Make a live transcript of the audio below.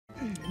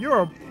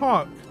You're a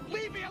punk.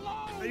 Leave me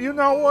alone! You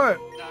know what?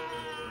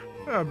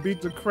 I'll beat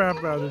the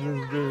crap out of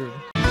this dude.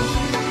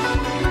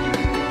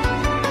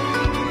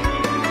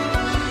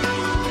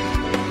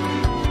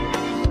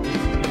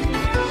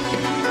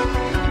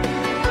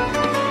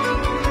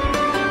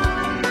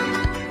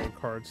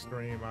 Kart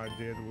stream I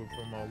did with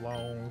him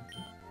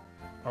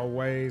a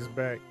ways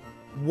back.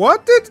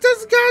 What did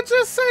this guy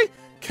just say?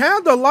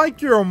 Kinda like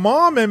your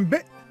mom and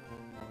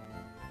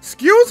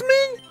excuse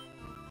me?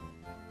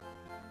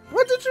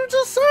 What did you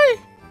just say?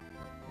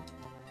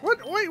 What?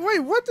 Wait,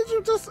 what did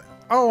you just...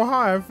 Oh,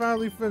 hi, I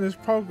finally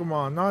finished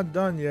Pokemon. Not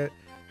done yet.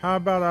 How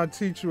about I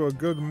teach you a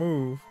good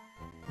move?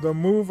 The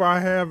move I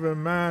have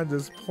in mind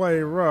is play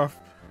rough.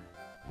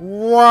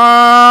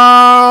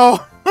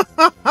 Wow!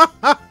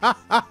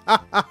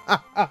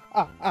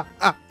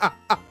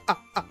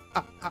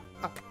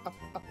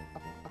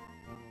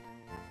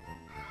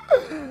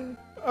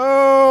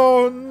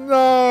 Oh,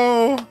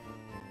 no.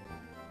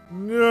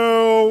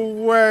 No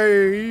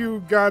way. You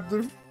got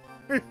the...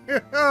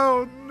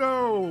 Oh,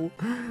 no.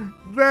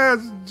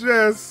 That's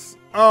just...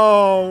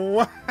 Oh,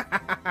 wow.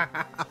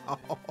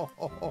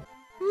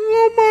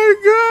 Oh, my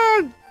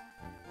God.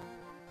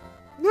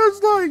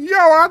 That's like, yo,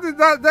 I did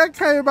not... That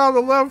came out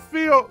of left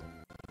field.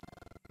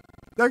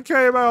 That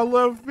came out of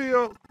left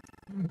field.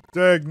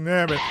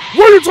 Dagnabbit.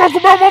 What are you talking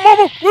about, my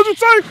mama? What'd you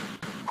say?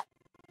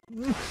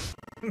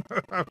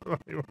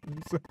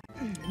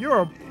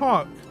 You're a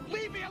punk.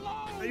 Leave me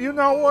alone! You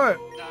know what?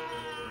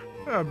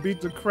 I'll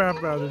beat the crap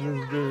out of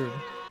this dude.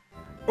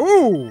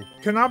 Ooh,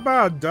 can I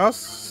buy a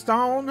dust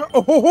stone?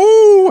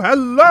 Oh,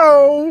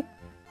 hello.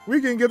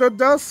 We can get a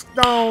dust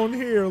stone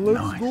here.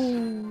 Let's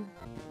go.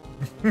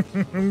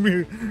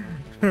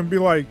 be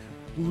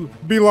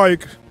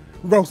like,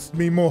 roast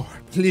me more,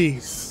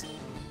 please.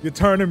 You're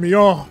turning me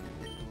on.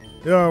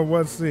 Yeah,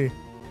 let's see.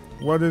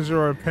 What is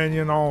your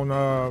opinion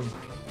on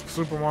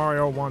Super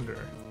Mario Wonder?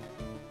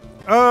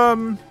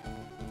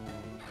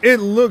 It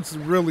looks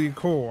really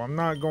cool. I'm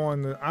not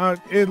going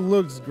to... it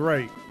looks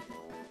great.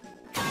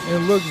 It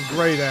looks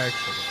great,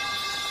 actually.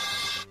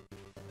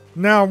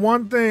 Now,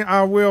 one thing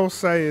I will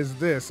say is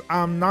this.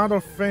 I'm not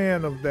a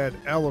fan of that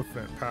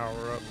elephant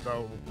power-up,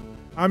 though.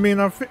 I mean,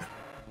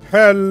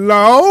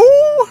 hello?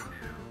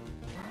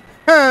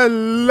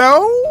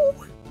 Hello?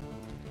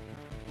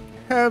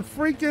 Have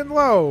freaking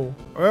low.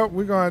 Well,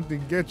 we're going to have to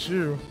get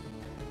you.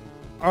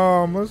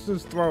 Let's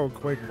just throw a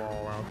quick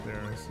ball out there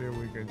and see if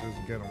we can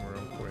just get them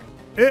real quick.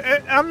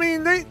 I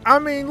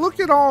mean,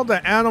 look at all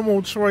the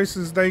animal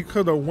choices they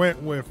could have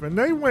went with, and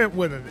they went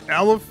with an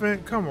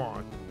elephant. Come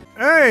on.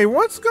 Hey,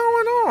 what's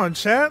going on,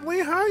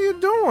 Chatley? How you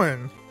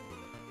doing?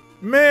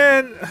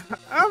 Man,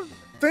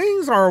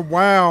 things are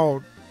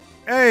wild.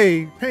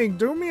 Hey, Pink,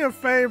 do me a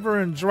favor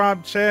and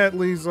drop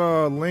Chatley's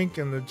link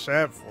in the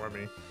chat for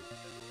me.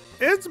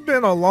 It's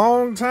been a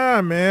long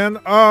time, man.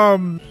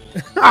 Oh,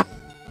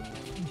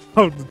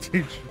 the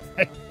teacher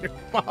take your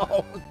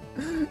phone.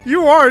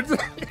 You are.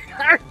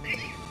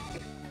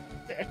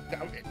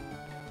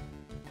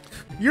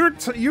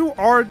 You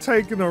are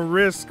taking a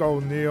risk,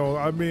 O'Neal.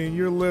 I mean,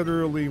 you're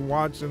literally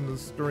watching the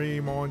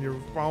stream on your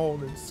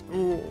phone in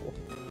school.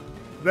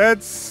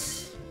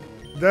 That's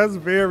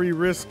very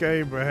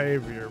risque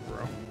behavior,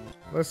 bro.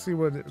 Let's see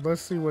what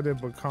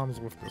it becomes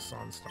with the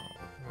Sunstone.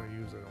 I'm gonna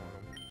use it on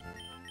him.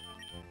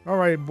 All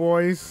right,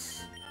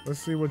 boys. Let's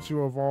see what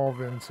you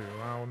evolve into.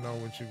 I don't know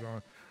what you're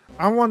going.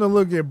 I want to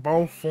look at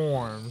both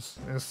forms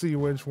and see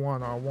which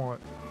one I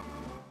want.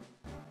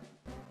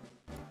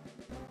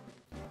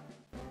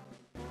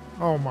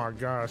 Oh my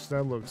gosh,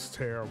 that looks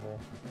terrible.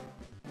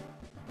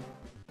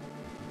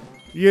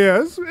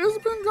 Yeah, it's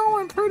been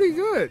going pretty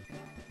good.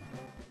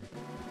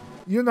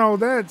 You know,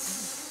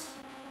 that's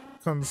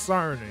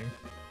concerning.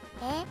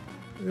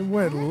 It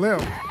went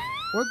limp.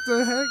 What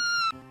the heck?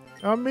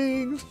 I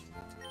mean,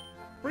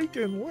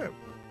 freaking limp.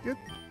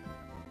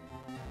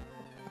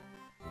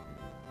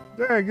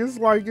 Dang, it's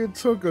like it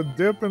took a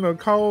dip in a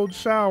cold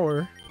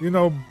shower. You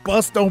know,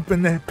 bust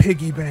open that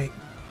piggy bank.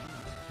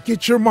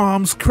 Get your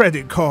mom's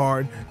credit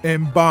card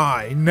and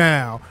buy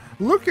now.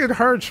 Look at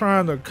her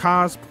trying to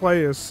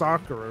cosplay as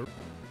Sakura.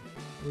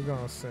 We're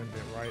gonna send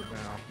it right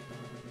now.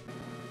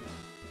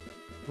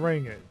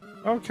 Bring it.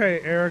 Okay,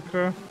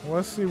 Erika,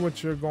 let's see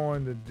what you're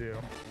going to do.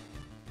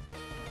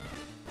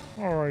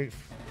 Alright,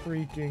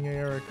 freaking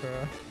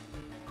Erika.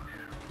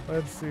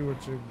 Let's see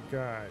what you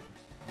got.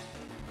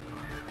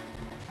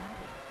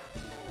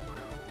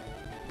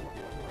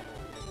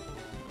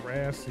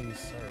 Grassy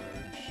Surge.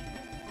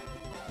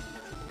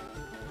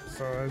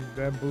 So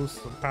that boosts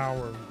the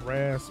power of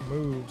grass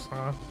moves,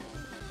 huh?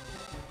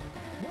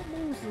 What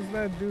moves does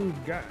that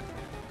dude got?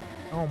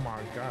 Oh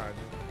my god.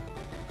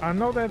 I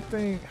know that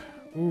thing.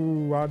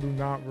 Ooh, I do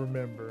not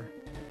remember.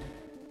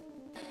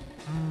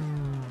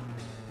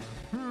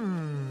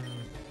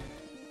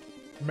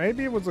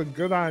 Maybe it was a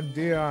good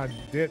idea I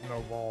didn't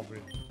evolve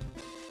it.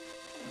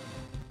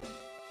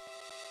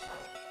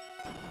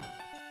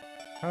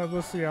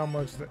 Let's see how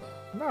much that...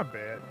 Not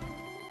bad.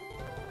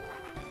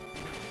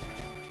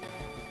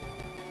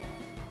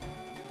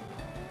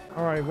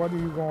 Alright, what are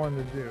you going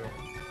to do?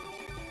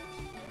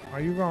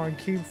 Are you going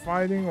to keep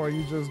fighting or are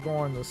you just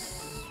going to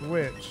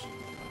switch?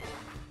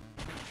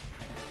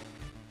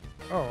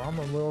 Oh, I'm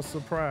a little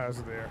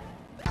surprised there.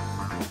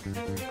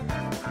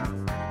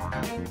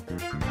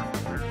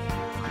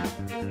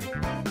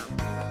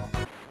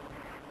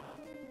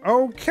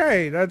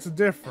 Okay, that's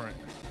different.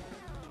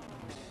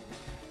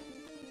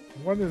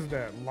 What is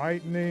that?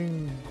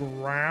 Lightning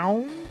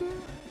ground?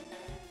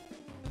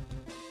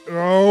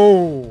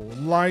 Oh,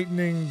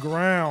 lightning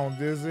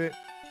ground, is it?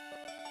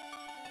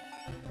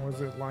 Or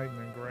is it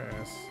lightning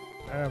grass?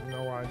 I have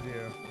no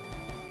idea.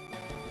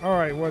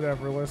 Alright,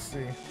 whatever, let's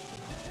see.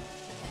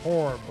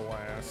 Horror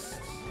blast.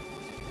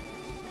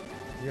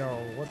 Yo,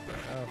 what the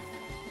F?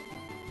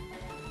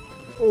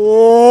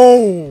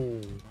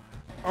 Oh!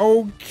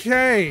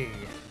 Okay!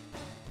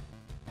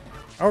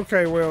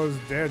 Okay, well, it's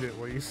dead at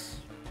least.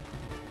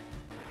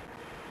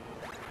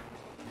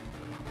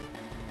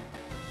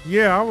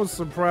 Yeah, I was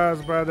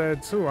surprised by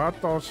that too. I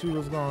thought she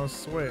was gonna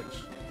switch.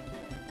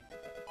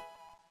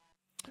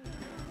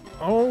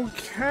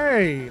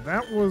 Okay,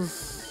 that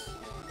was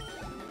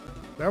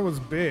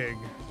big.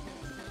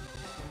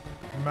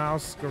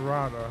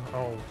 Masquerada.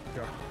 Oh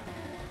god.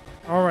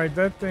 Alright,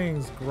 that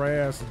thing's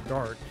grass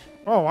dark.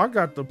 Oh, I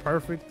got the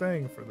perfect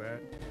thing for that.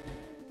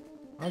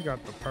 I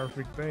got the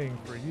perfect thing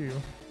for you.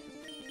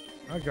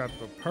 I got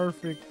the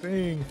perfect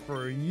thing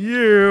for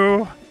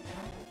you.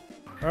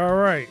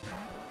 Alright.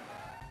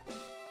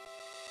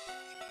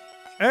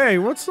 Hey,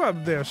 what's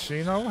up there,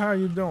 Shino? How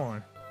you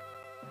doing?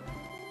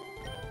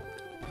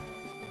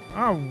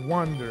 I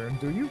wonder,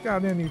 do you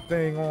got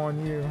anything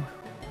on you?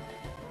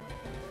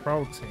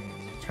 Protein.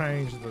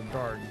 Change the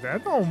dark.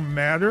 That don't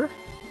matter.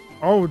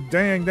 Oh,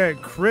 dang,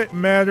 that crit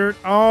mattered.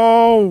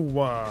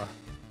 Oh!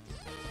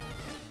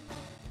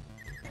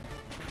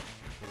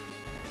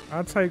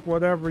 I'll take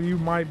whatever you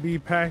might be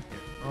packing.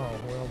 Oh,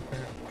 well,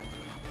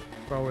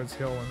 so it's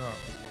healing up.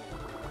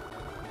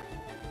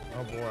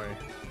 Oh, boy.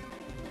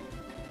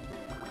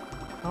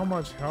 How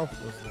much health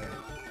was that?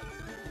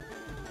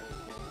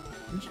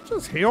 Did you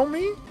just heal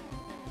me?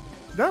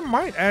 That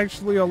might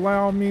actually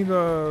allow me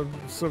to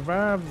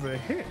survive the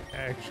hit,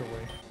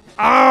 actually.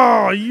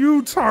 Oh,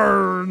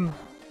 U-turn!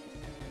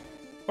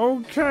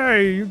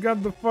 Okay, you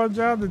got the fudge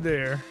out of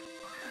there.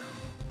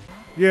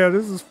 Yeah,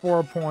 this is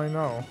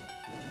 4.0.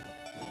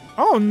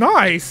 Oh,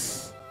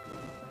 nice!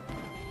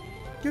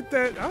 Get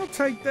that, I'll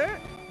take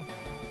that.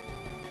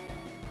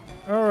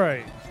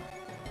 Alright.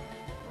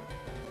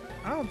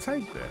 I'll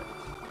take that.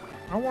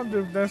 I wonder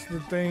if that's the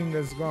thing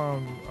that's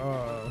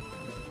gonna,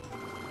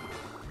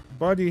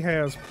 Buddy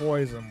has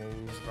poison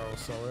moves though,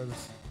 so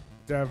it's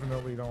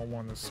definitely don't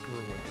want to screw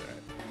with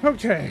that.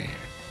 Okay.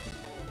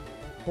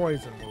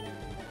 Poison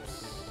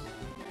moves.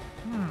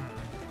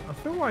 I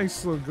feel like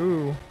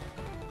Slagoo.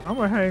 I'm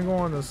gonna hang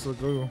on to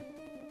Slagoo.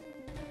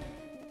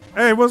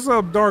 Hey, what's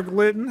up, Dark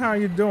Litten? How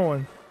you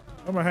doing?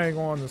 I'm gonna hang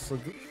on to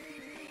Slagoo.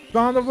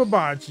 Son of a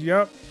botch,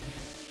 yep.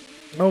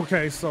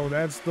 Okay, so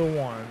that's the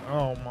one.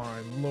 Oh my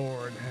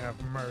lord, have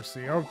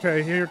mercy.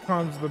 Okay, here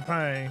comes the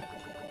pain.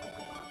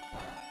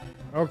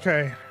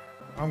 Okay,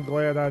 I'm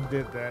glad I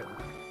did that.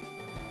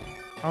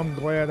 I'm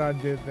glad I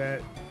did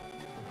that.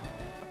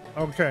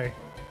 Okay.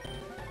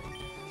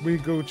 We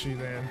Gucci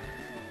then.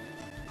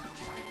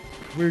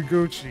 We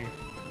Gucci.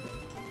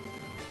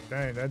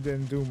 Dang, that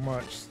didn't do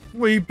much.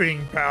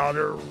 Sleeping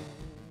powder.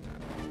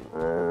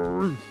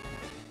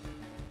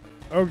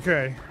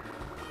 Okay.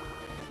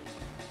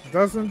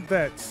 Doesn't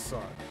that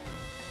suck?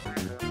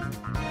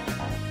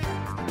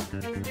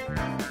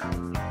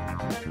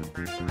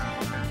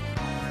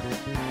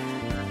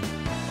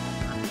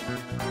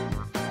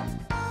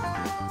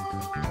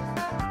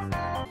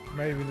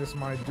 Maybe this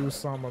might do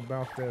something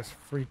about this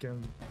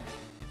freaking...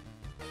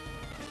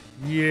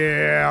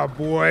 Yeah,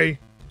 boy.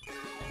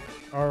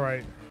 All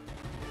right.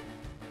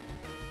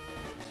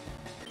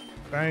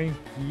 Thank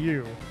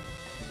you.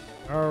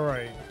 All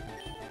right.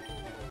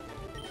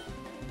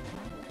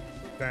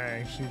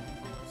 Dang, she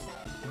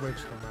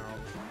switched them out.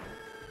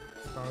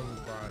 Son of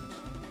a botch.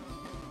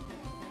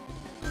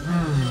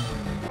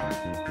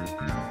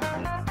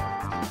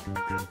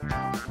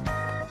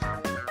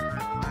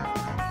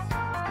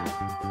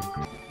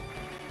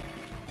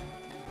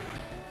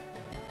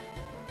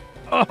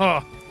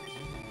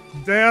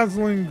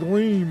 Dazzling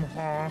gleam,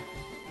 huh?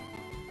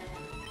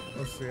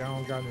 Let's see, I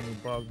don't got any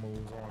bug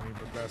moves on me,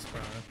 but that's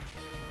fine.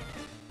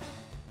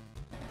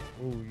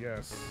 Ooh,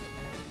 yes.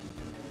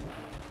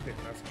 Yeah,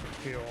 that's gonna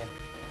kill.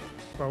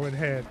 So it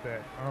had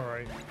that.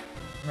 Alright.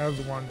 That's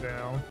one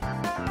down.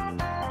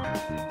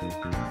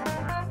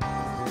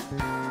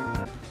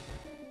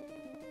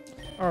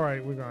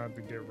 Alright, we're gonna have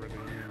to get rid of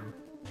you.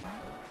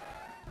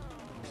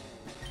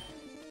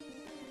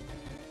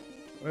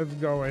 Let's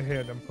go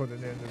ahead and put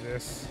it into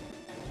this.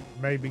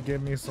 Maybe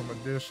give me some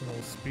additional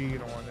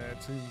speed on that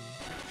too.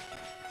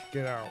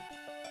 Get out.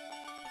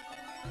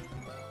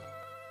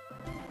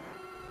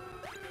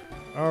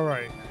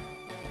 Alright.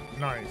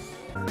 Nice.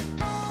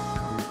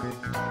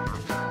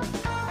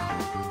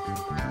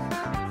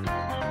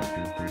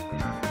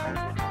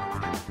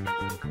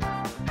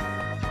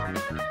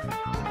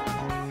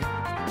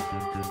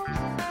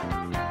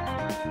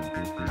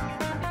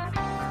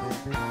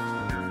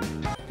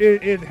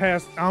 it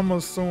has. I'm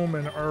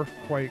assuming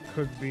earthquake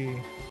could be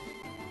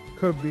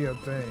a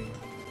thing.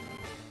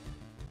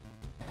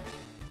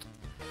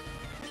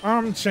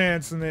 I'm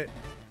chancing it.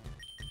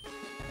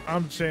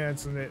 I'm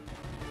chancing it.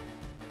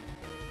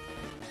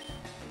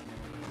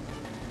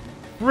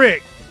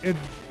 Frick! It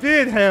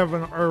did have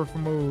an earth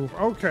move.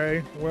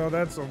 Okay, well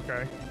that's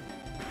okay.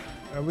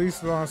 At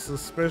least our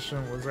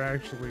suspicion was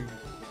actually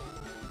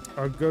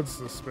a good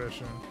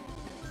suspicion.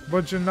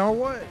 But you know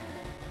what?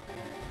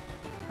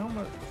 How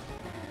much?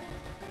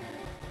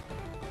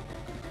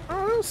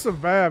 Oh, it'll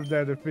survive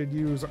that if it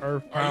used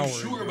earth power. Are you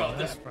sure about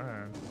That's that?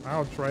 fine.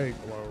 I'll trade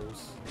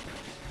blows.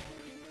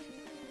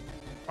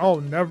 Oh,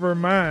 never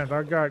mind.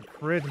 I got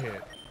crit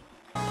hit.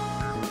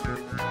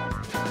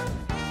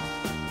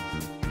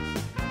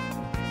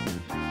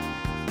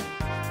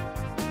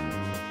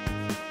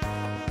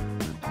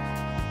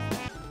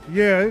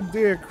 Yeah, it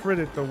did crit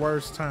it the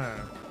worst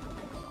time.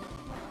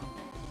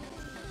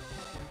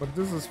 But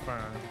this is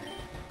fine.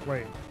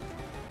 Wait.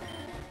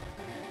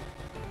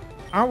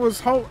 I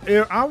was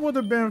I would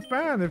have been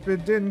fine if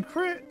it didn't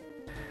crit.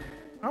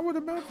 I would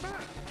have been fine.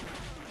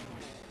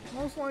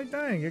 I was like,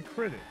 dang, it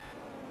critted.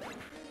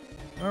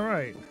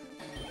 Alright.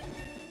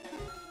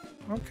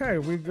 Okay,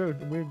 we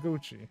good. We're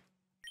Gucci.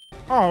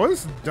 Oh,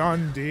 it's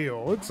done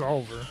deal. It's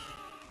over.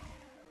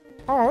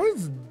 Oh,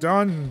 it's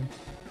done.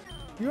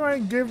 You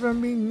ain't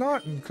giving me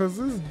nothing, cause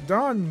it's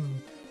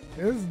done.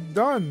 It's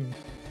done.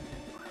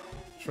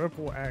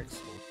 Triple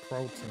axle,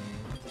 protein,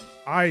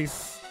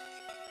 ice,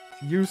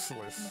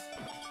 useless,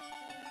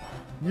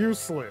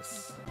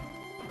 useless.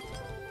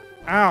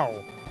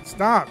 Ow!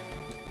 Stop.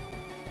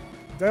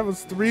 That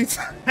was 3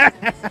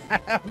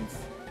 times.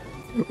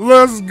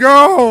 Let's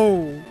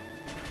go.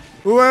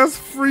 Let's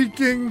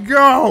freaking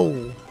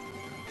go.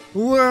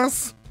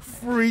 Let's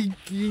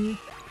freaking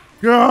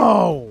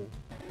go.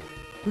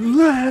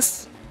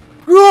 Let's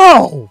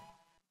go!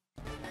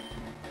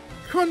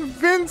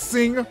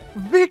 Convincing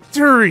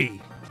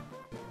victory!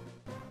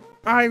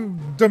 I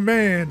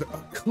demand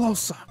a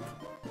close-up.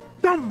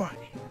 Somebody!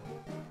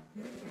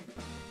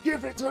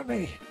 Give it to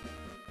me!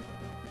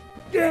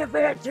 Give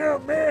it to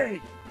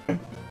me!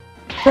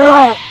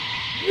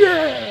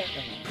 Yeah!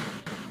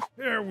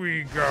 There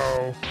we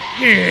go.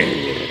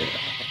 Yeah!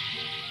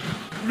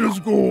 Let's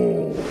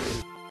go!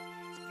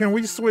 Can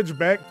we switch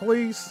back,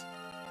 please?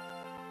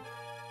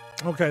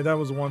 Okay, that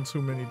was one too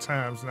many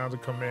times. Now the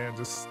command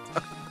is